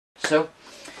So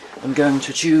I'm going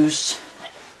to choose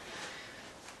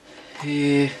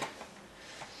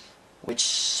which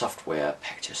software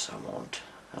packages I want,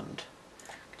 and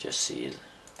just see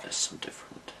there's some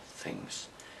different things.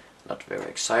 Not very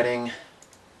exciting.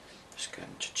 Just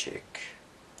going to check.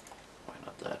 Why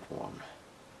not that one?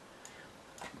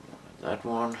 That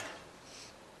one.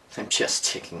 I'm just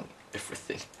checking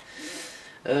everything.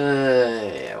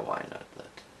 Yeah, why not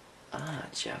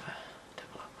that? Java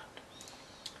development.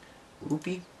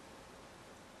 Ruby.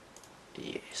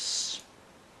 Yes.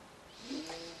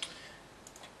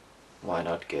 Why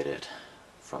not get it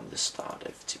from the start?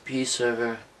 FTP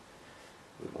server.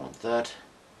 We want that.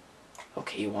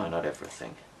 Okay, why not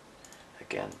everything?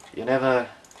 Again, you're never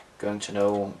going to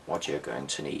know what you're going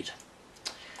to need.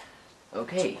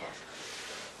 Okay,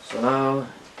 so now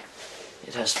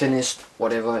it has finished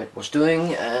whatever it was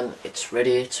doing and it's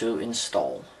ready to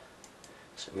install.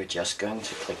 So we're just going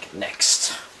to click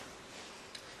next.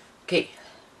 Okay,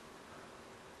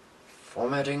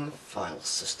 formatting file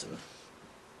system.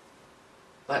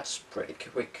 That's pretty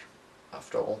quick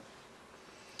after all.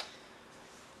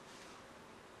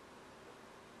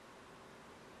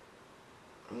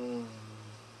 And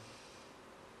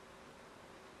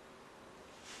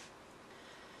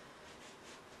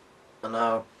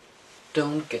now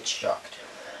don't get shocked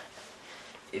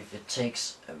if it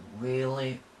takes a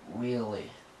really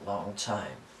long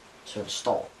time to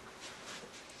install.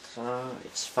 So now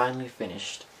it's finally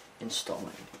finished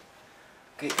installing.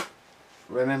 Okay,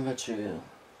 remember to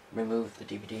remove the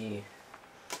DVD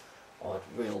or it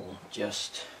will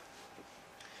just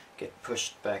get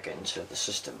pushed back into the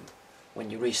system when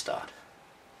you restart.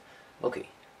 Okay,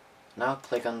 now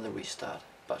click on the restart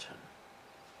button.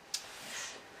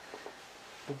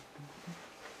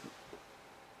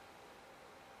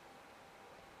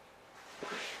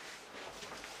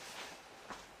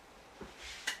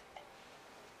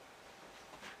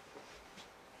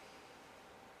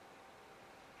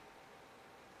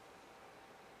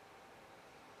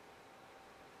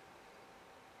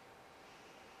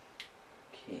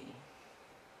 Okay.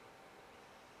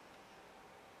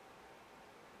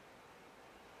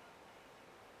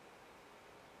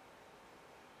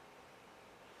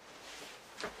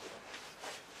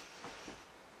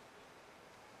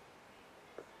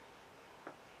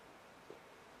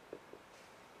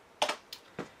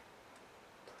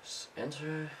 Press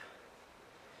enter.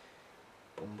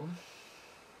 Boom boom.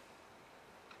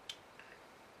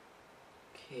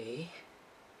 Okay.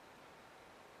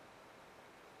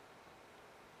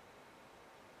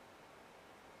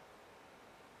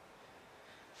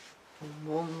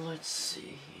 Let's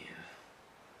see here.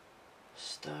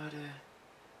 Starter,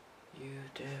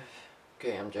 udev.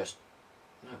 Okay, I'm just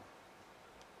no.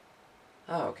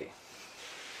 Ah, okay.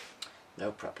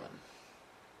 No problem.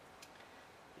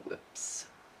 Whoops.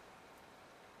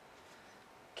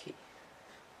 Okay.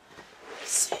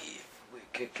 Let's see if we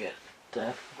could get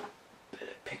that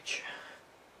better picture.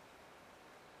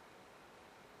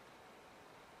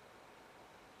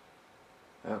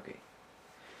 Okay.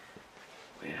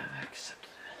 We have accepted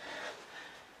it.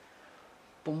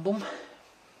 Boom boom.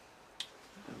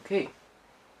 Okay.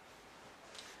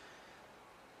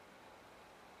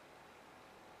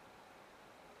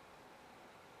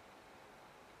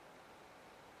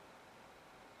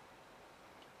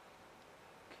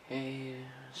 Okay,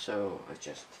 so I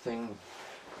just think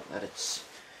that it's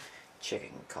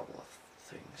checking a couple of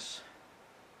things.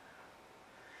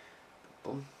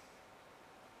 Boom.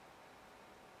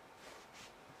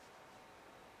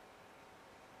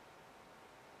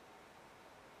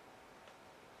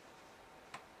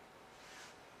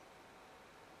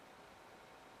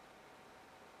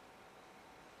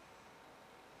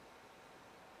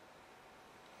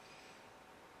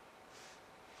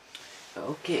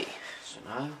 Okay, so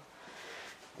now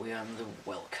we're on the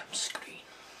welcome screen.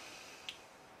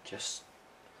 Just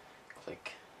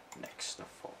click next or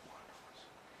forward.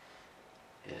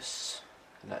 Yes,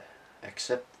 and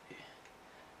accept the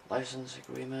license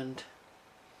agreement.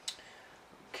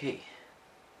 Okay,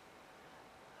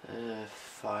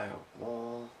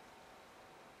 firewall.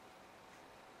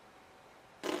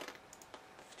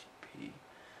 FTP.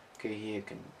 Okay, here you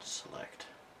can select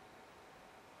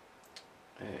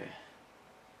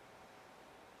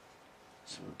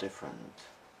some different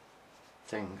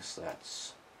things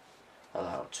that's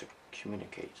allowed to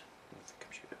communicate with the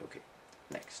computer. Okay,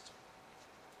 next.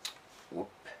 Whoop.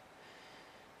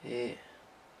 Okay,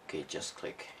 just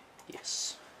click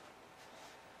yes.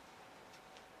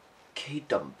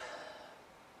 Kdump.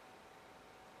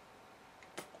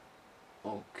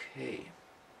 Okay.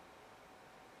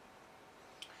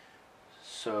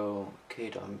 So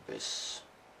Kdump is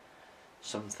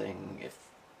something if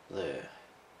the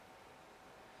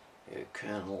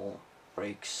kernel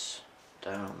breaks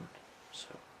down. So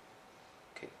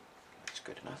okay, that's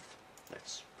good enough.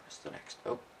 Let's press the next.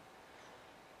 Oh,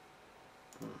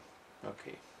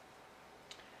 okay.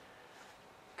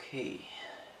 Okay.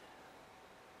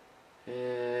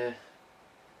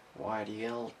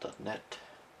 ydl.net.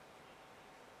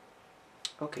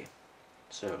 Okay,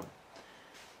 so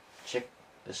check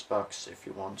this box if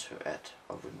you want to add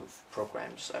or remove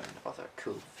programs and other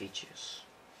cool features.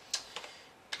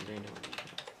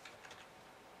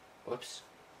 Whoops.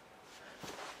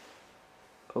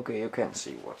 Okay, you can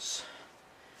see what's...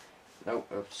 No,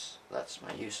 oops, that's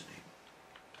my username.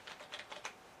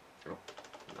 Oh,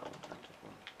 no, not that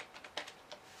one.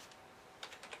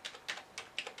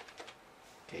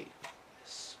 Okay,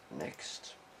 this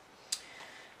next.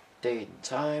 Date and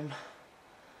time.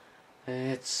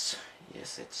 It's...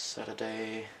 yes, it's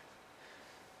Saturday.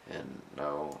 And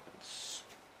no, it's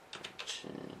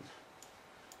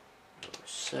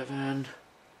 13:07.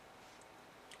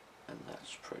 And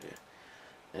that's pretty...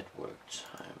 network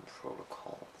time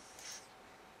protocol.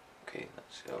 Okay,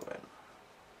 let's go and...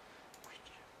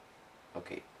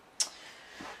 okay.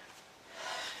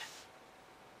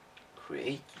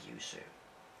 Create user.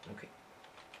 Okay.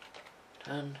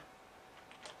 Done.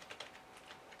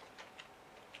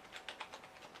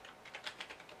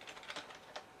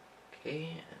 Okay,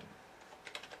 and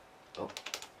oh,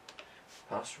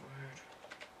 password.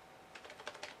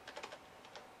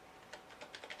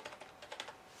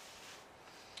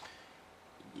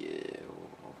 Yeah,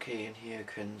 okay, and here you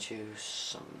can choose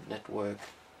some network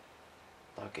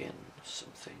login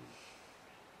something.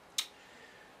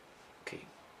 Okay,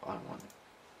 I want to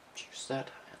choose that,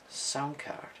 and sound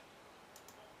card.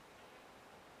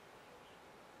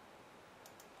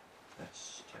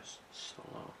 That's just so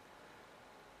low.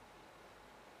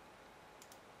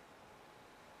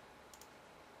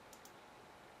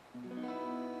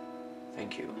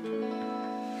 Thank you.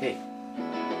 Okay.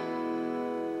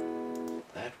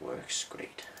 That works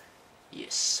great.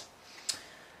 Yes.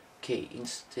 Okay,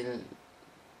 install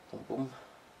boom boom.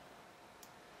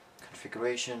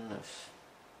 Configuration of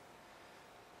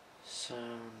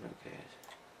sound, okay.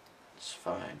 It's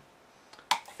fine.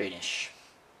 Finish.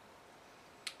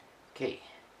 Okay.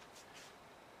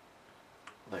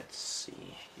 Let's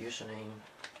see. Username,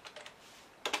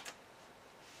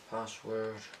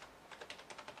 password.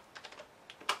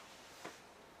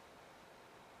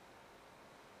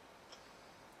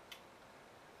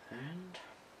 And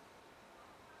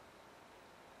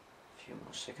a few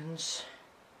more seconds.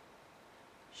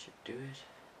 Should do it.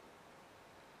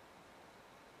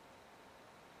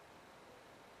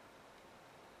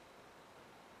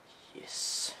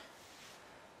 Yes.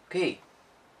 Okay.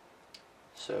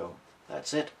 So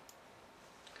that's it.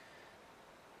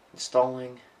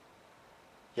 Installing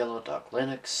Yellow Dog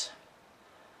Linux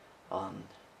on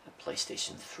a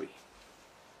PlayStation 3.